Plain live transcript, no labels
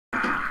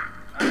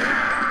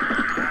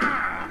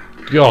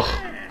Yuck.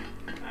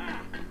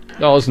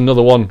 That was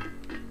another one.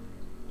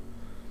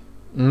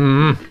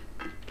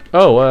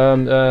 Oh,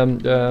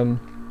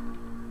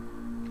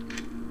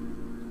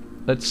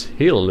 let's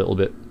heal a little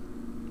bit.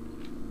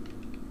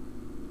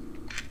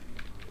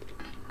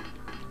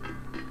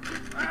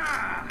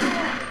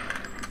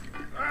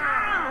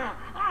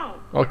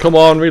 Oh, come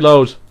on,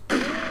 reload.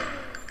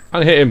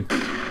 And hit him.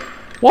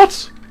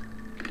 What?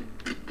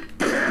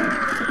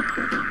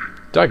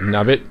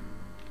 Dagnabbit.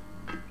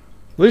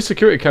 These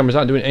security cameras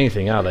aren't doing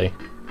anything, are they?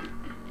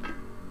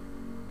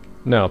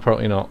 No,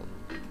 probably not.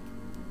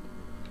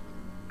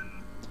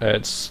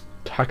 Let's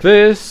hack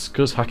this,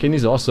 because hacking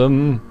is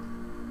awesome.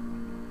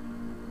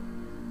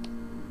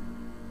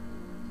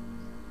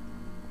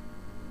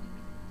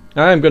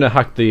 I'm gonna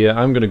hack the.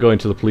 I'm gonna go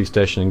into the police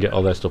station and get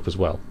all their stuff as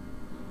well.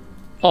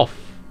 Off.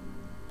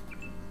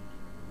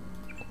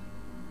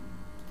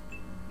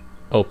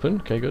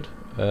 Open. Okay, good.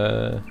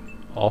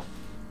 Off.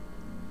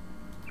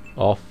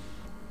 Off.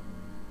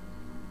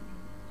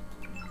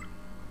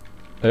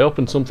 I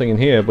opened something in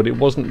here, but it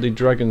wasn't the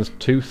dragon's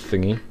tooth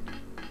thingy.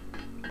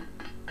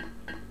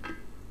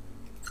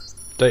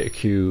 Data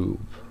cube.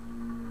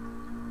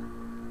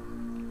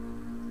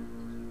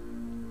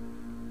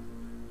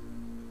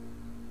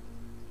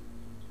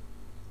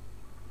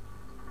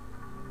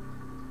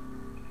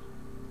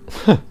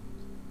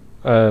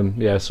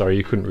 Yeah, sorry,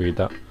 you couldn't read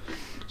that.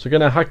 So we're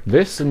gonna hack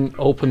this and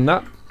open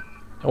that.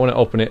 I want to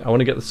open it. I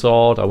want to get the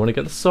sword. I want to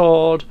get the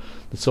sword.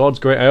 The sword's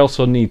great. I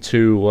also need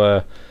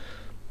to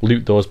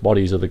loot those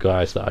bodies of the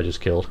guys that I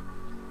just killed.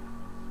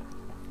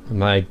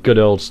 My good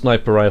old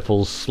sniper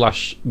rifles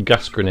slash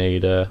gas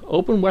grenade.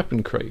 Open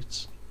weapon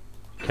crates.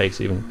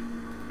 Case even.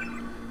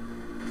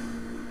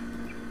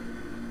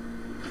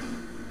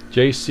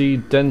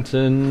 JC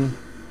Denton.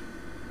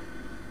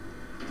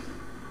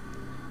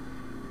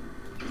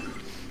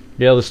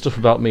 Yeah, there's stuff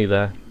about me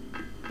there.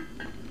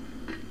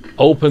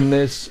 Open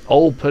this.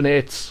 Open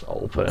it.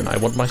 Open. I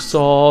want my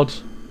sword.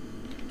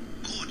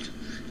 Good.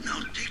 Now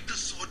take the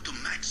sword to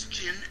Max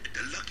Chin at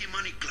the Lucky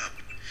Money Club.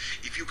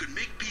 If you can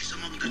make peace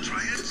among the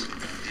triads,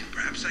 then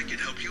perhaps I can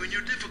help you in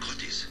your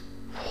difficulties.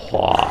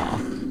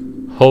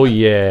 Oh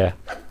yeah.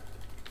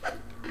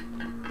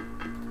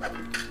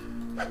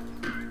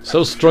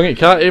 So strong it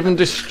can't even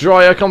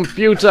destroy a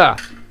computer.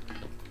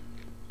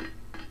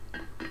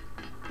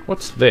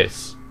 What's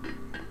this?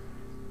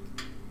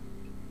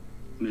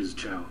 Ms.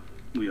 Chow,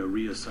 we are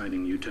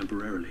reassigning you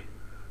temporarily.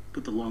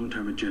 Put the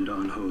long-term agenda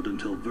on hold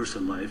until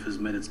VersaLife has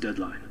met its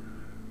deadline.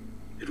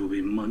 It will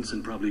be months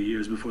and probably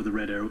years before the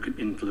Red Arrow can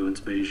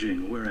influence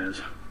Beijing, whereas,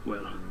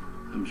 well,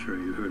 I'm sure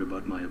you heard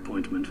about my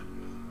appointment.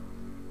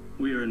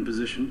 We are in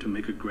position to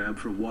make a grab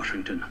for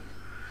Washington.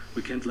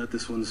 We can't let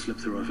this one slip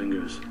through our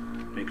fingers.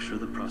 Make sure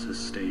the process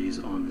stays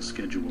on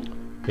schedule.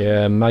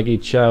 Yeah, Maggie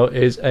Chow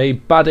is a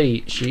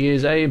baddie. She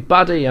is a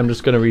baddie. I'm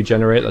just going to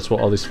regenerate. That's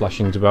what all this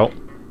flashing's about.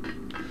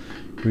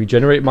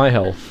 Regenerate my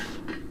health.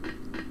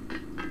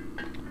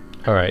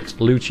 Alright,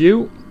 loot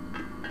you.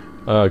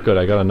 Oh, good,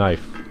 I got a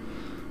knife.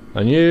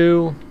 And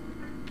you.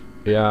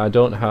 Yeah, I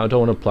don't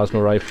want a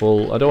plasma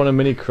rifle. I don't want a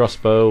mini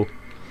crossbow.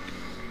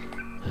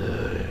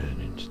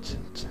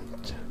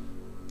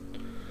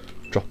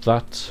 Drop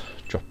that.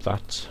 Drop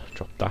that.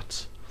 Drop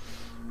that.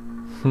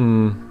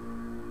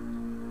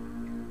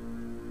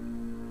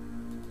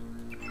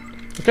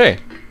 Okay.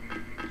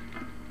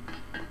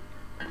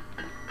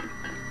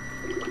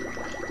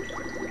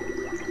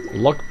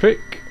 Lockpick.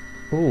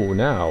 Ooh,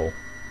 now.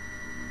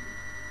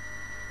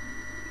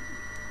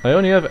 I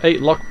only have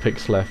 8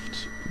 lockpicks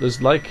left.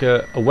 There's like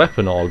a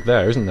weapon org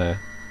there, isn't there?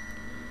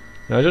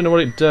 Now, I don't know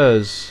what it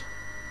does.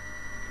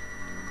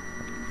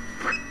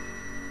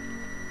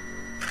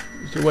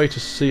 Is there a way to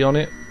see on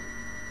it?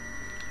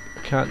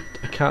 I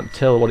can't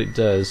tell what it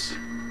does.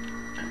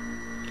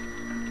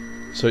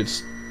 So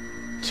it's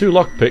 2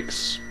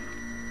 lockpicks.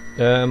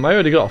 I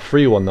already got a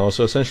free one though,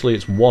 so essentially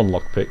it's 1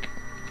 lockpick.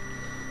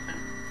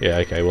 Yeah,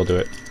 okay, we'll do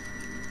it.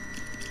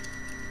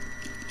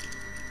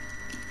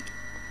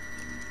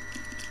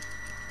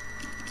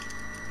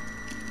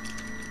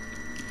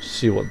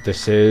 See what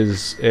this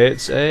is.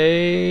 It's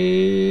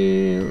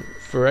a...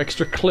 for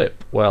extra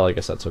clip. Well, I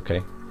guess that's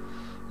okay.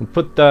 We'll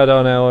put that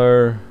on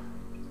our...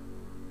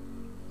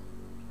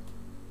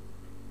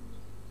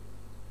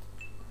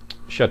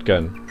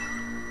 shotgun.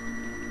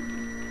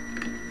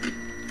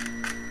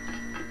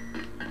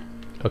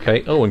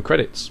 Okay, oh, and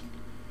credits.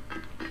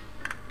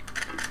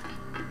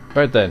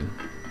 Right then.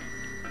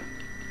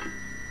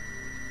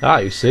 Ah,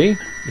 you see?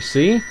 You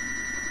see?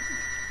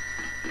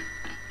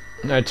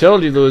 I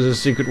told you there was a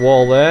secret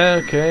wall there.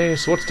 Okay,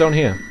 so what's down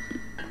here?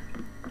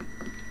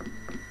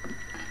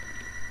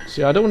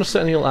 See, I don't want to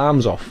set any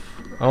alarms off.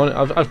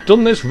 I've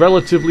done this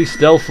relatively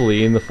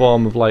stealthily in the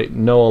form of, like,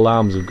 no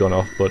alarms have gone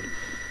off, but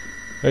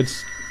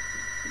it's...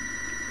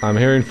 I'm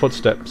hearing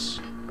footsteps.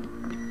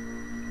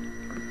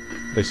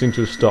 They seem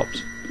to have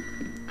stopped.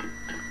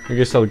 I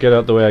guess I'll get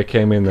out the way I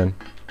came in then.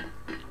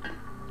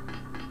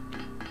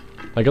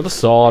 I got the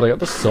sword, I got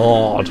the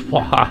sword!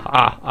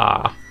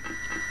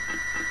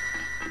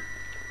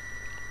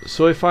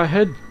 So if I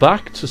head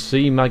back to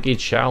see Maggie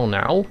Chow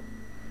now,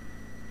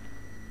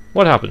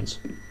 what happens?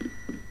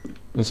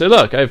 And say,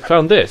 look, I've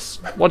found this.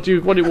 What do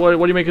you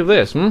make of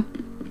this?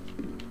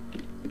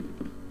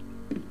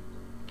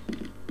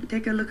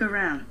 Take a look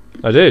around.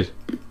 I did.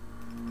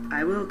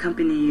 I will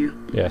accompany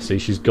you. Yeah, see,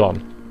 she's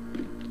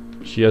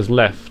gone. She has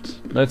left.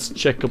 Let's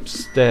check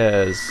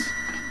upstairs.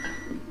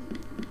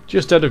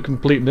 Just out of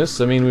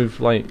completeness, I mean, we've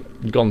like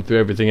gone through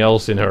everything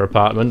else in her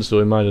apartment, so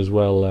we might as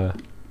well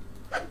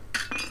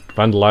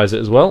vandalize it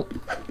as well.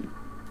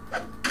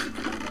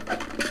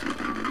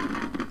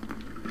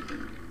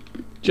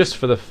 Just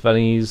for the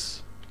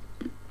funnies.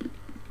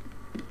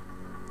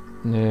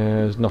 Yeah,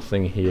 there's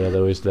nothing here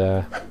though, is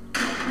there?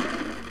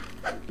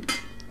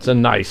 It's a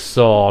nice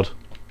sword.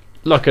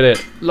 Look at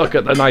it. Look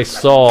at the nice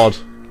sword.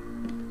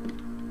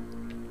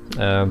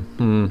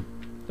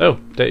 Oh,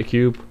 data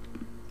cube.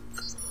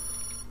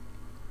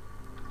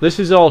 This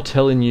is all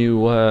telling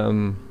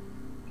you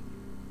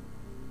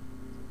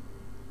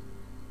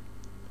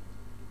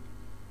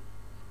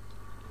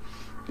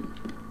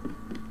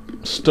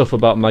stuff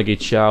about Maggie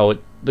Chow.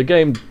 The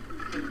game.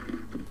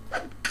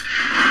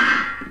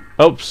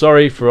 Oh,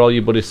 sorry for all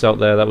you Buddhists out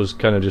there. That was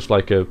kind of just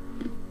like a,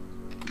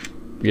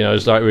 you know,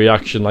 it's like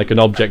reaction, like an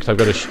object. I've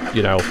got to,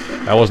 you know,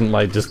 I wasn't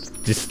like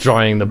just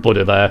destroying the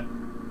Buddha there.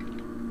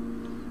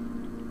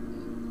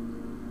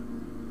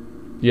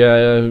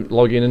 Yeah,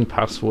 login and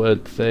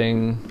password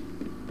thing.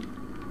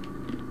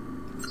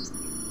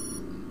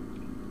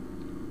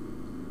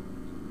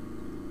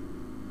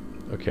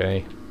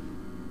 Okay.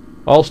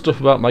 All stuff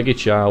about Maggie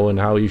Chow and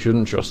how you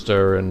shouldn't trust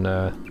her and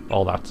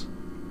all that.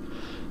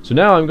 So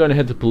now I'm going to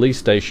head to the police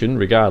station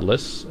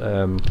regardless.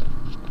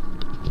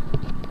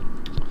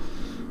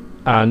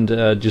 And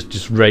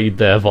just raid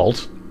their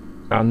vault.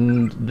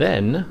 And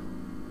then...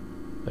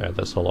 yeah,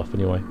 that's all off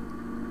anyway.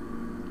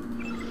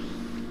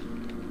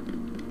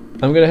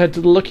 I'm going to head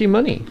to the Lucky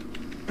Money.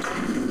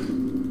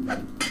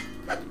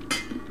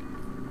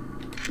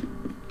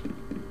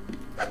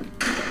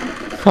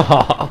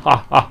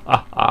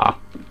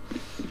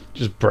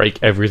 Just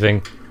break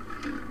everything.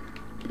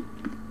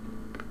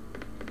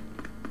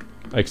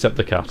 Except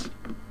the cat.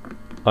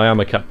 I am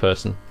a cat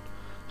person.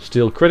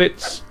 Steal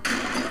credits.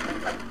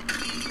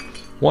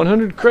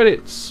 100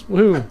 credits.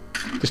 Woohoo.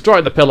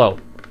 Destroy the pillow.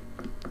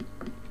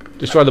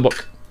 Destroy the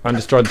book. And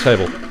destroy the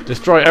table.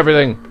 Destroy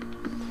everything.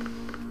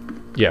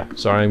 Yeah,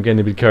 sorry, I'm getting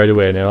a bit carried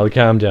away now. I'll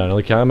calm down.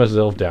 I'll calm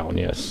myself down,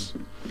 yes.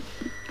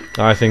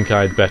 I think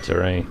I'd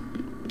better, eh?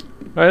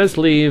 Alright, let's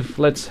leave.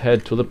 Let's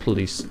head to the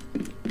police.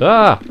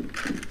 Ah!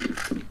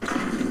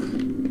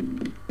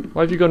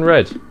 Why have you gone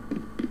red?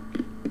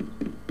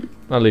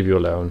 I'll leave you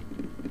alone.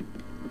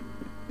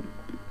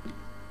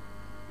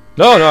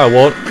 No, I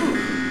won't.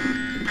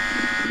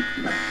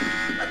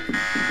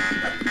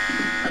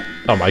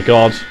 Oh my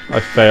god, I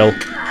fail.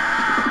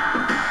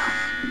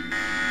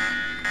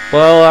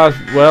 Well,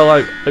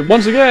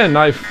 once again,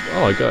 I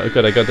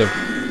got the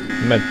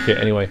med kit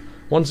anyway.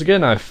 Once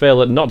again, I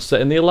fail at not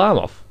setting the alarm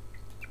off.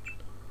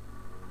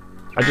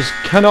 I just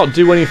cannot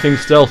do anything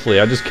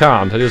stealthily. I just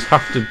can't. I just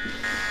have to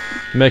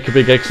make a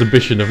big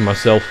exhibition of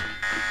myself.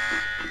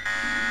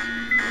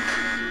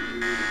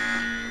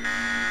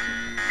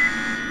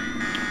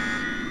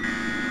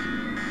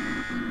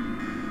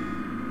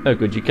 Oh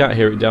good, you can't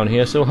hear it down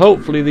here, so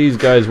hopefully these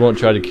guys won't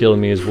try to kill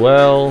me as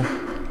well.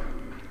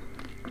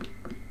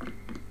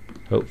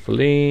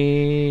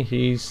 Hopefully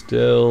he's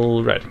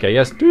still red. Okay,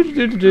 yes,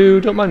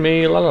 don't mind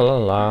me, la la la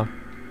la.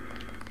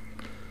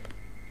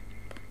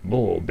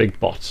 Oh, big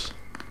bot.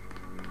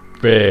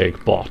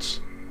 Big bot.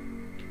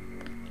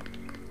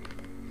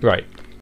 Right.